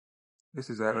This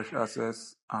is Irish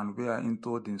Access, and we are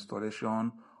into the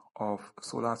installation of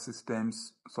solar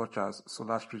systems such as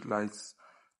solar street lights,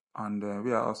 and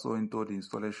we are also into the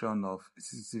installation of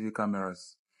CCTV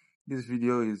cameras. This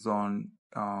video is on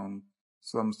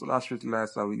some solar street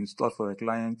lights that we installed for our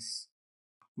clients.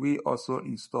 We also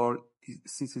install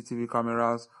CCTV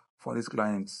cameras for these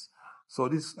clients. So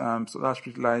these solar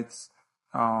street lights,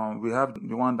 we have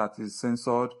the one that is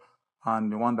censored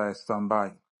and the one that is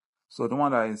standby. So the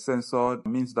one that is censored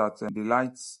means that the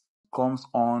lights comes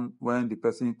on when the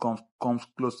person comes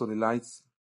close to the lights,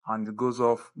 and it goes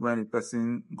off when the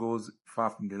person goes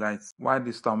far from the lights. While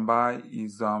the standby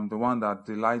is the one that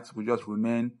the lights will just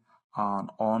remain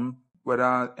on,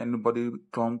 whether anybody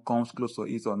comes close to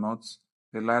it or not,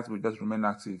 the lights will just remain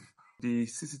active. The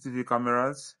CCTV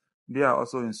cameras, they are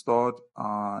also installed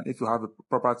if you have a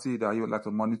property that you would like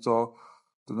to monitor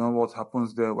to know what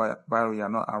happens there while we are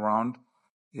not around.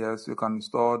 Yes, you can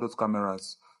install those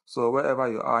cameras. So wherever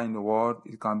you are in the world,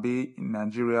 it can be in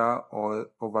Nigeria or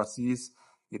overseas,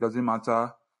 it doesn't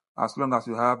matter. As long as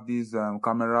you have these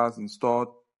cameras installed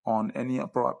on any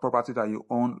property that you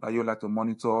own that you would like to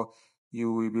monitor,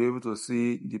 you will be able to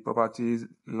see the properties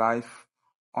live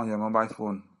on your mobile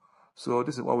phone. So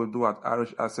this is what we do at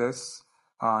Irish Access.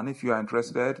 And if you are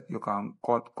interested, you can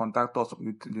contact us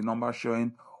with the number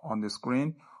showing on the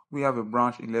screen. We have a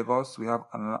branch in Lagos, we have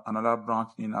another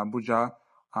branch in Abuja,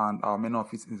 and our main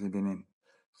office is in Benin.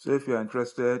 So if you are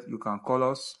interested, you can call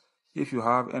us. If you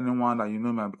have anyone that you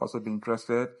know might also be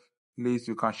interested, please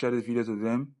you can share this video to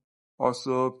them.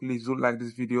 Also, please do like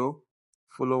this video,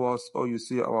 follow us or you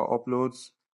see our uploads,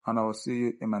 and I will see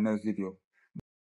you in my next video.